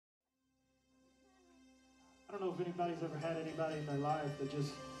don't know if anybody's ever had anybody in their life that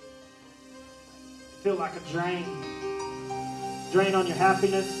just feel like a drain on your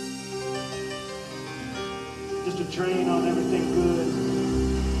happiness, just a drain on everything good.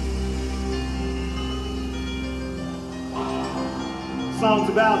 The song's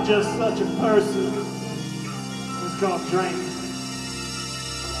about just such a person. It's called Drain.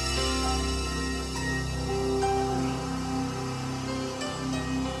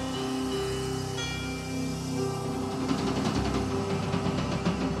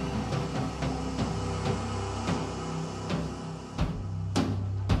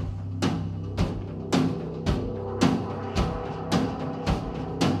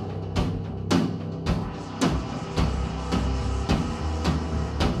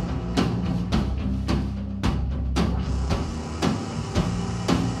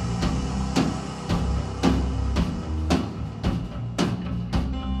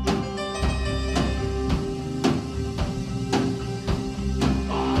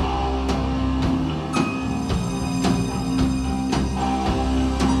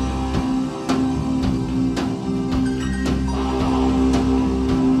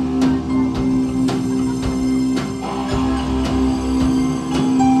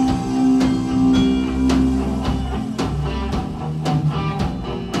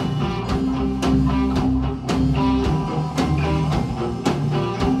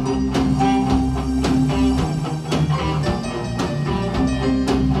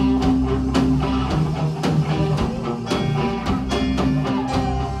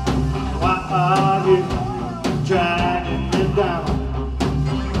 Dragging me down.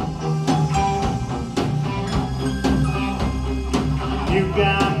 You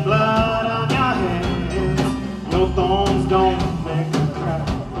got blood on your hands, your thorns don't make me cry.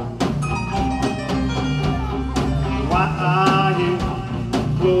 Why are you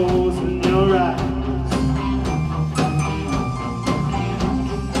closing your eyes?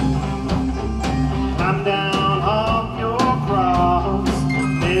 I'm down off your cross,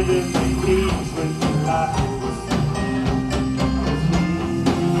 living in peace with your life.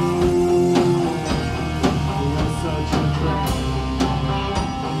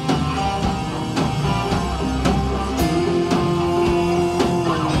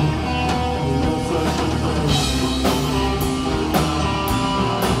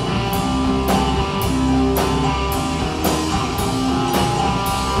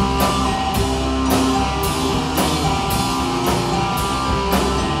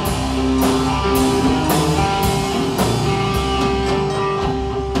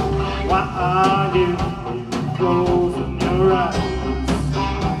 Closing your eyes.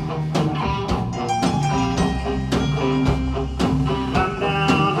 I'm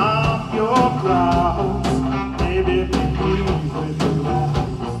down off your cross, maybe please with your lies.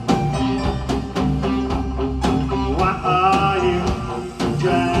 Why are you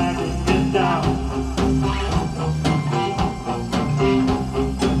dragging me down?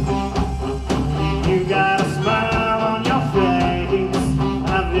 You got a smile on your face,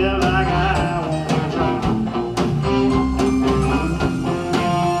 I feel like I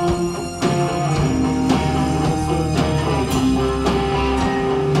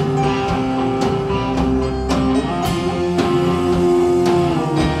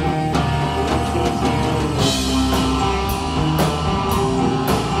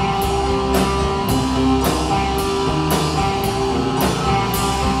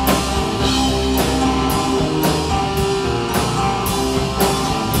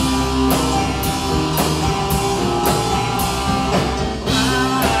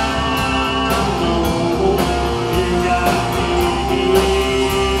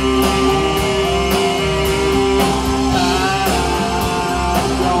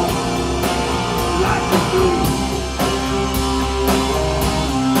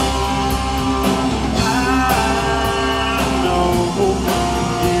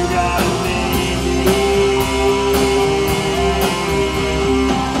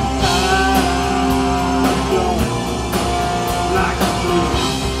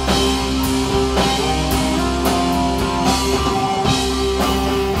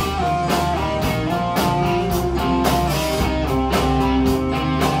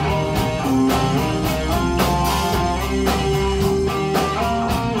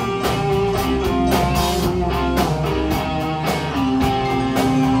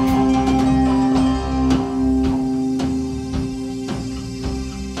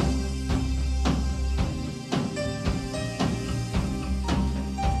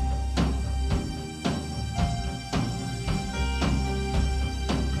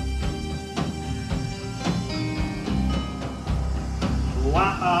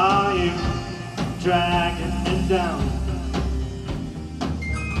Why are you dragging me down.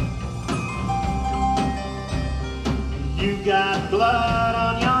 You got blood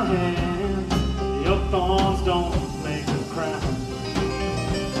on your hands, your thorns don't make a crown.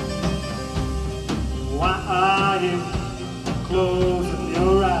 Why are you closing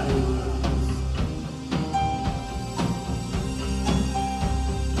your eyes?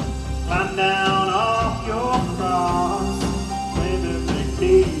 Climb down off your cross, maybe make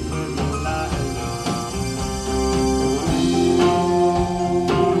peace with your life.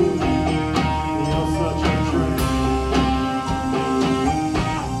 You're such a dream.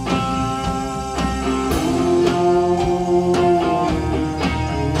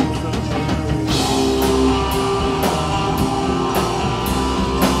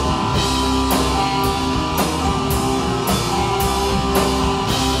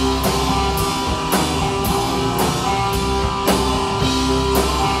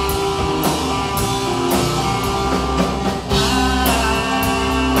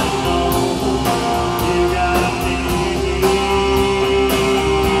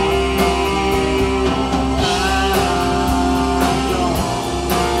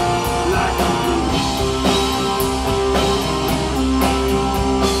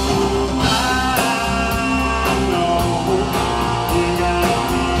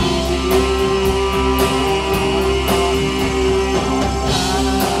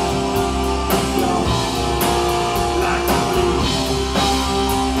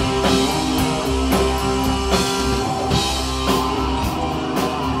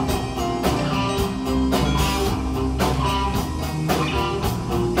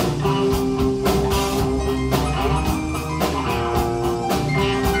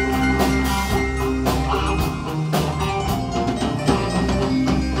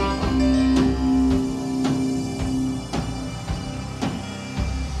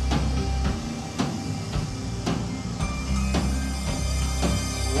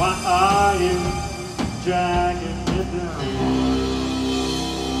 Why are you dragging me down?